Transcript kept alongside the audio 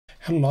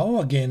Hello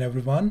again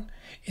everyone.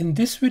 In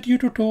this video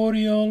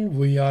tutorial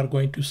we are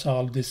going to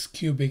solve this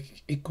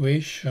cubic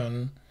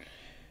equation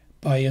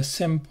by a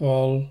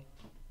simple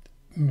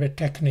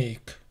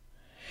technique,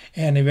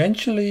 and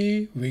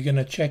eventually we're going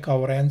to check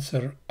our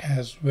answer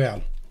as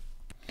well.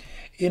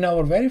 In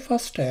our very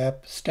first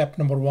step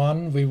number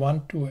 1, we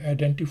want to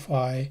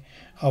identify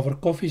our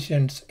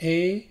coefficients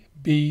a,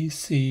 b,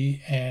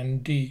 c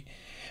and d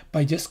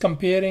by just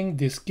comparing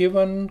this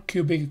given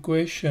cubic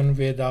equation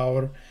with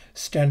our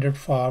standard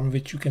form,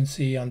 which you can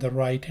see on the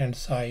right hand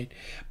side.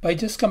 By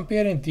just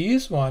comparing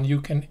these one,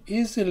 you can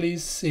easily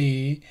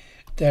see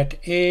that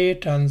a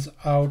turns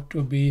out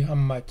to be how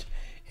much?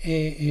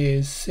 A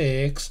is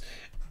 6,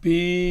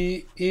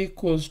 b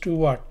equals to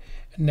what?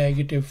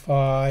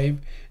 -5,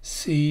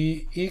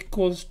 c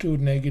equals to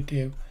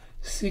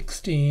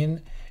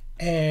 -16,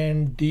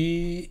 and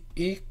d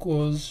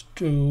equals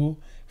to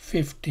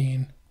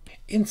 15.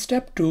 In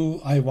step 2,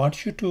 I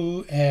want you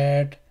to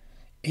add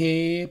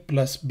a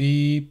plus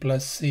b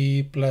plus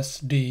c plus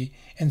d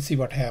and see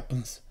what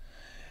happens.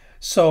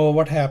 So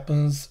what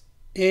happens?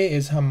 A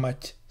is how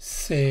much?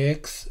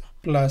 6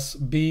 plus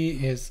b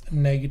is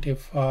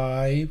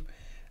 -5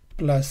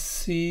 plus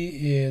c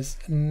is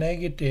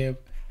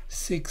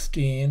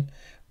 -16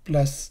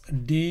 plus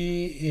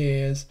d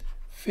is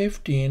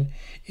 15.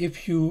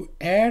 If you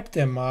add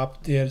them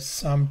up, their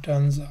sum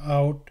turns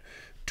out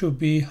to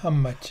be how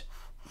much?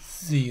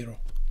 0.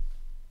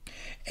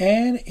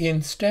 And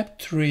in step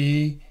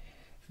 3,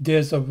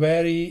 there's a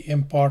very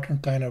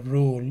important kind of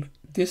rule.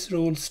 This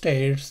rule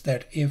states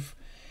that if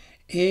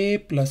a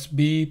plus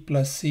b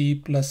plus c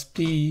plus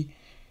d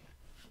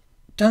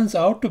turns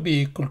out to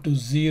be equal to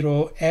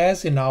 0,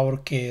 as in our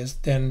case,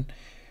 then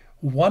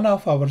one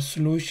of our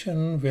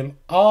solution will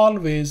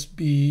always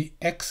be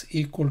x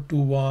equal to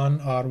 1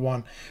 or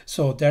 1.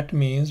 So that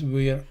means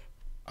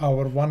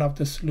our one of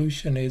the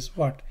solution is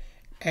what?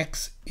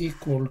 X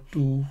equal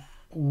to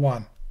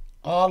 1.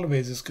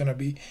 Always is going to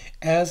be,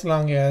 as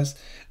long as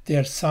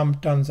their sum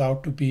turns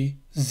out to be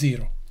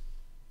 0.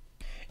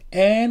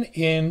 And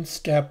in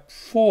step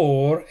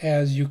 4,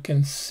 as you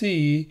can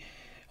see,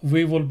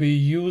 we will be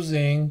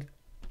using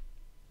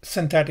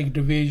synthetic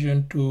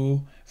division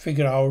to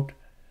figure out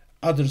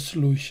other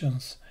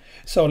solutions.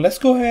 So let's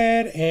go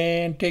ahead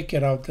and take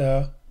care of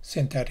the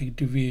synthetic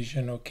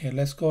division. Okay,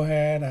 let's go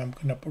ahead. I'm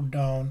going to put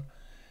down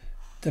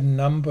the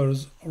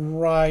numbers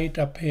right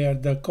up here.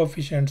 The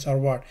coefficients are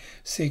what?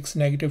 6,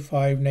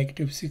 -5,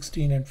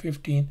 -16 and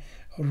 15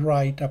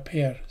 right up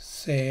here.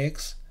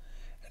 6,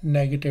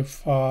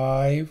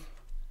 -5,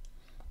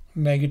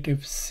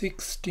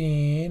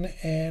 -16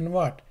 and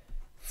what?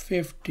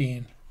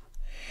 15.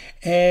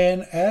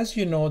 And as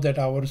you know that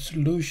our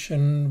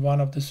solution,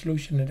 one of the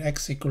solution at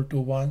x equal to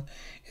 1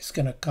 is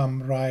going to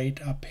come right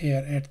up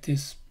here at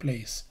this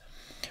place.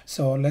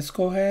 So let's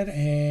go ahead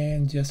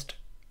and just,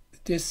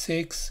 this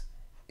 6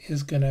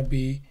 is going to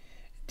be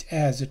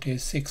as it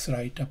is 6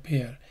 right up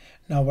here.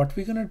 Now what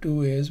we're going to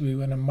do is we're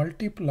going to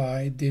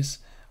multiply this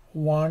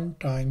 1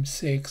 times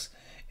 6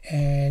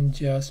 and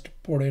just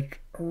put it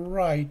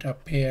right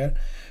up here.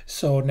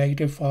 So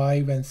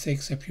 -5 and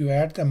 6, if you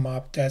add them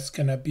up, that's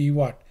going to be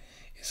what?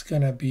 It's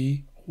going to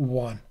be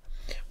 1.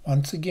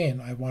 Once again,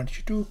 I want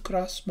you to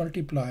cross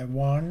multiply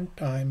 1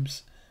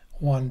 times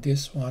 1,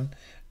 this one,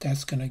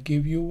 that's going to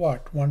give you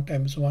what? 1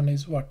 times 1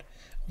 is what?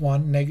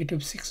 1.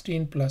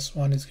 -16 plus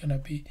 1 is going to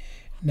be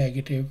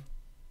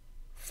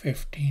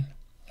 -15.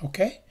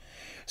 Okay,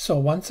 so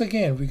once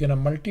again we're going to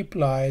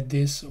multiply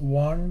this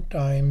 1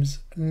 times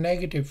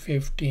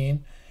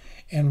 -15,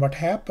 and what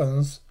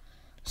happens?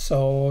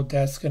 So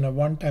that's going to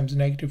 1 times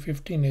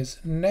 -15 is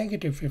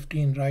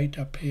 -15 right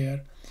up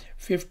here.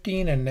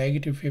 15 and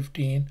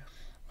 -15,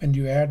 when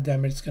you add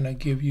them, it's going to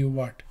give you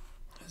what?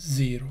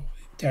 0.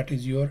 That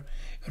is your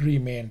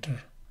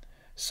remainder.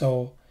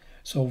 So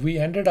we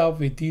ended up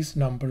with these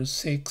numbers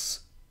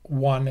 6,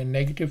 1 and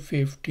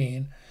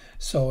 -15.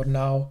 So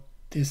now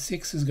this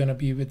 6 is going to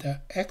be with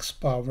the x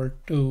power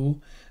 2.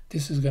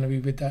 This is going to be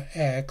with the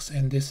x,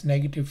 and this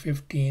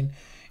 -15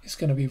 is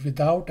going to be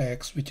without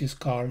x, which is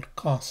called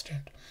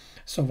constant.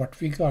 So what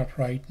we got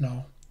right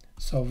now?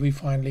 So we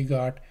finally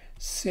got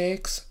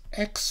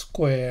 6x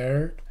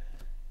squared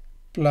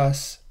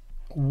plus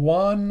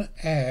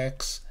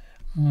 1x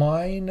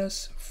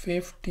minus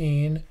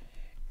 15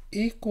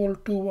 equal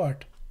to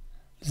what?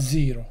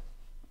 0.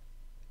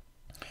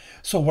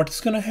 So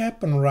what's going to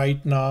happen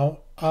right now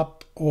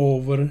up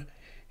over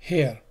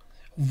here?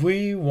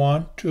 We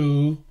want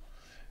to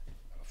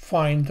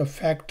find the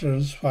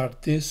factors for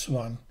this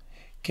one.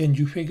 Can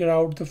you figure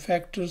out the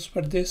factors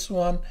for this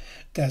one?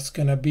 That's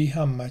going to be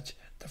how much?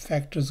 The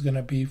factor is going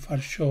to be, for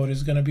sure,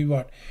 is going to be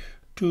what?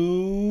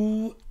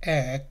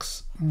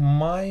 2x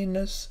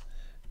minus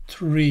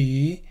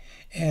 3,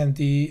 and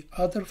the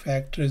other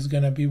factor is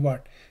going to be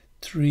what?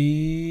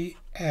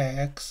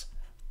 3x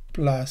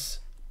plus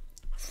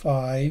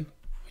 5,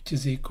 which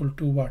is equal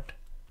to what?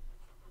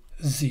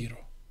 0.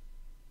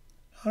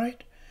 All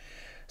right.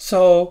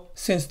 So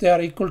since they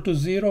are equal to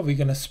 0, we're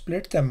going to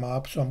split them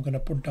up. So I'm going to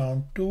put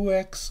down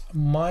 2x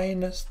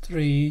minus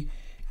 3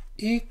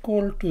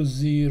 equal to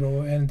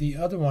 0, and the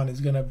other one is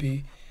going to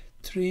be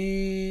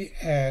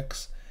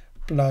 3x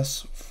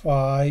plus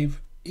 5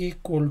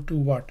 equal to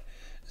what?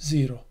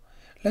 0.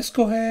 Let's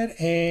go ahead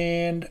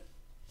and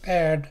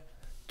add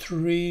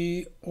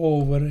 3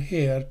 over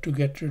here to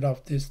get rid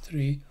of this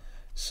 3.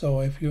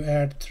 So if you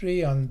add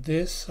 3 on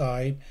this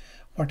side,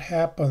 what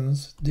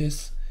happens?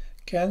 This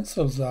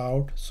cancels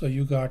out. So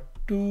you got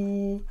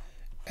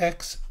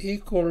 2x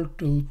equal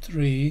to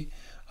 3.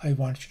 I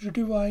want you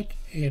to divide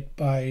it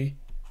by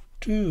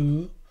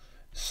 2.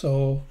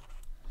 So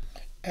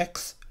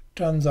x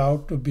turns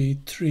out to be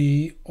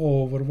 3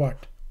 over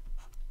what?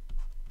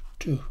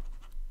 2.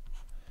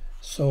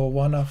 So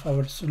one of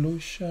our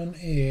solution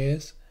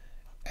is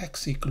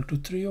x equal to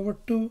 3 over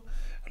 2.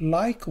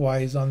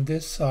 Likewise, on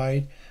this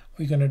side,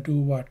 we're going to do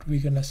what?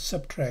 We're going to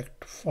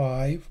subtract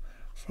 5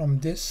 from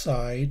this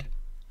side.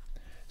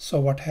 So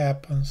what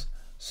happens?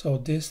 So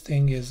this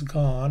thing is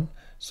gone.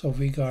 So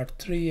we got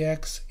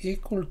 3x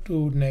equal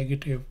to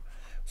negative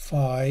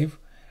 5.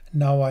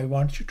 Now I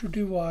want you to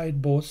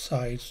divide both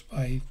sides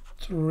by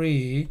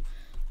 3.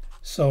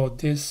 So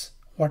this,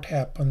 what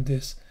happened?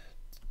 This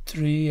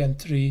 3 and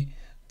 3,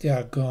 they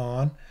are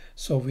gone.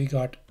 So we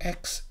got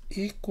x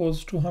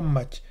equals to how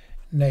much?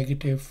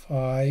 Negative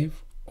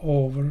 5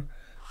 over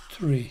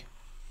 3.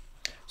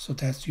 So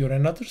that's your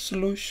another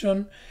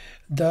solution.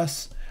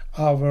 Thus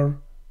our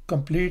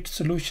complete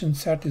solution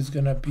set is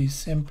going to be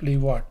simply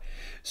what?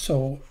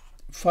 So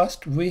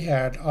first we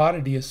had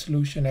already a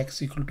solution x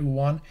equal to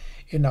 1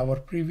 in our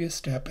previous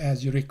step,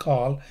 as you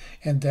recall,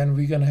 and then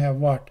we're going to have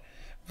what?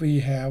 We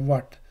have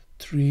what?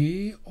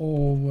 3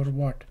 over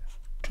what?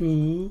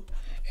 2,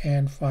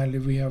 and finally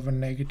we have a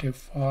negative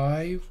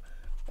 5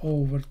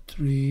 over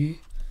 3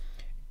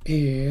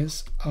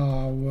 is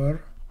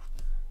our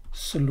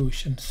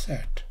solution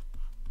set.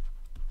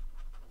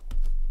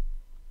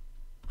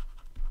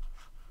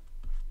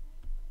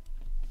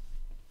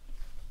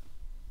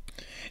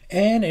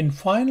 And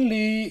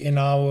finally, in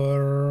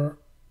our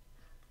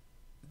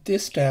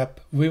this step,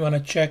 we want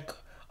to check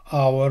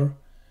our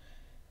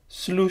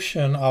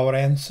solution, our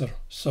answer.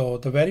 So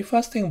the very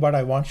first thing what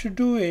I want you to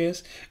do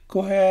is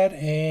go ahead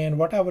and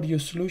whatever your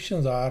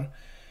solutions are,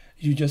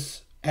 you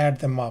just add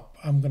them up.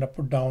 I'm going to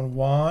put down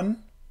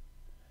 1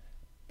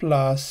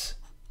 plus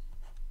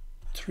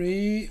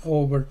 3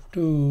 over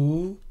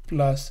 2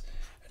 plus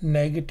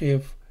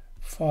negative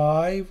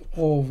 5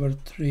 over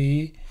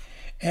 3,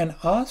 and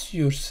ask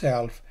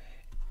yourself,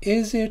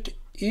 is it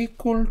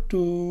equal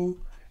to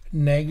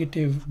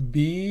negative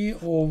b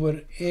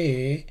over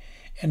a?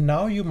 And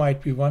now you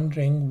might be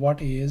wondering,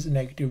 what is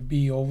negative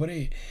b over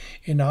a?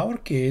 In our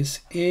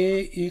case,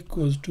 a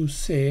equals to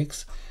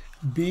 6,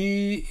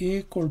 b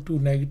equal to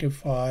negative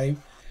 5,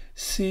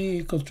 c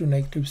equals to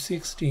negative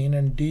 16,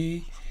 and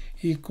d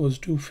equals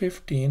to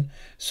 15.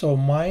 So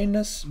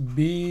minus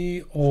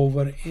b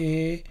over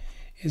a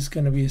is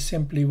going to be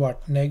simply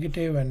what?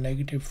 Negative and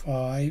negative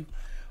 5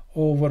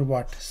 over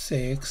what?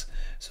 6.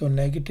 So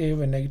negative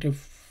and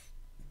negative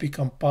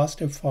become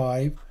positive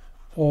 5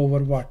 over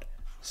what?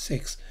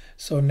 6.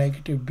 So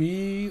negative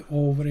b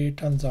over a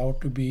turns out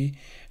to be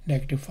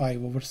negative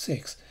 5 over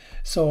 6.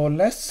 So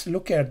let's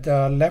look at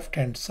the left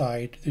hand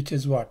side, which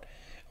is what?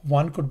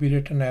 1 could be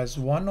written as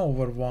 1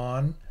 over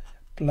 1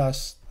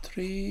 plus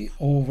 3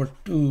 over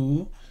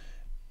 2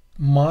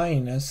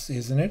 minus,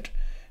 isn't it,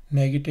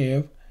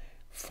 negative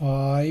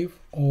 5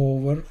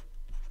 over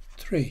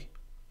 3.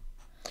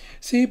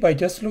 See, by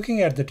just looking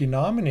at the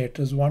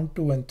denominators 1,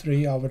 2, and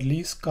 3, our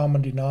least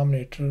common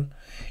denominator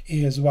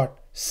is what?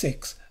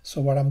 6.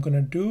 So what I'm going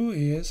to do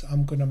is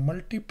I'm going to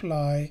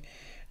multiply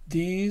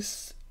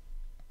this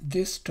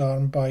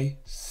term by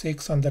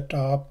 6 on the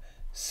top,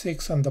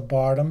 6 on the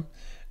bottom,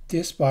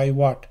 this by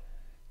what?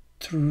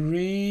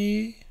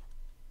 3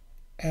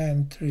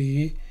 and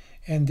 3,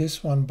 and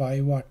this one by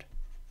what?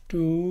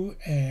 2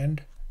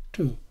 and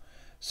 2.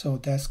 So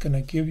that's going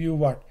to give you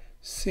what?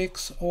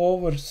 6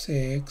 over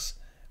 6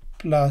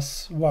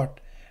 plus what?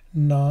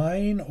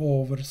 9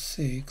 over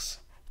 6,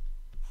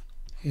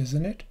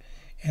 isn't it?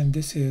 And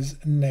this is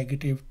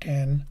negative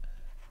 10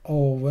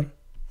 over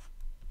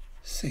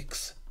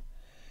 6.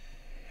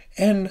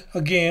 And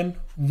again,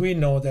 we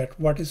know that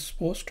what is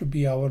supposed to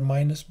be our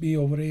minus b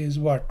over a is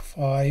what?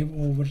 5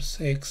 over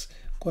 6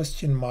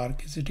 question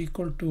mark. Is it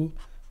equal to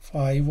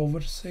 5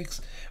 over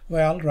 6?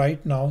 Well,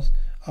 right now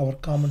our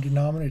common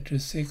denominator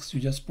is 6.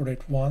 You just put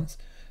it once.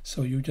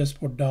 So you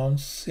just put down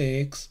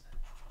 6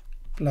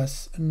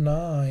 plus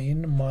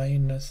 9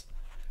 minus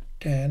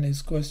 10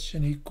 is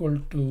question equal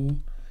to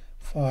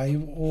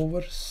 5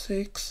 over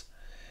 6.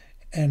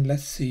 And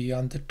let's see,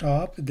 on the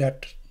top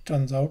that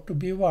turns out to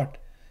be what?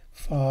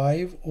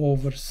 5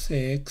 over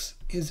 6.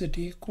 Is it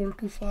equal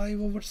to 5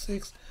 over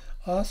 6?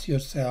 Ask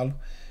yourself.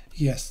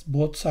 Yes,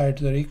 both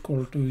sides are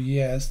equal to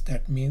yes.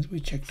 That means we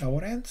checked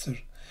our answer.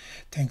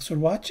 Thanks for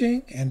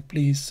watching, and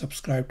please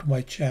subscribe to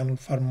my channel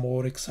for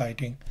more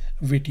exciting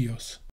videos.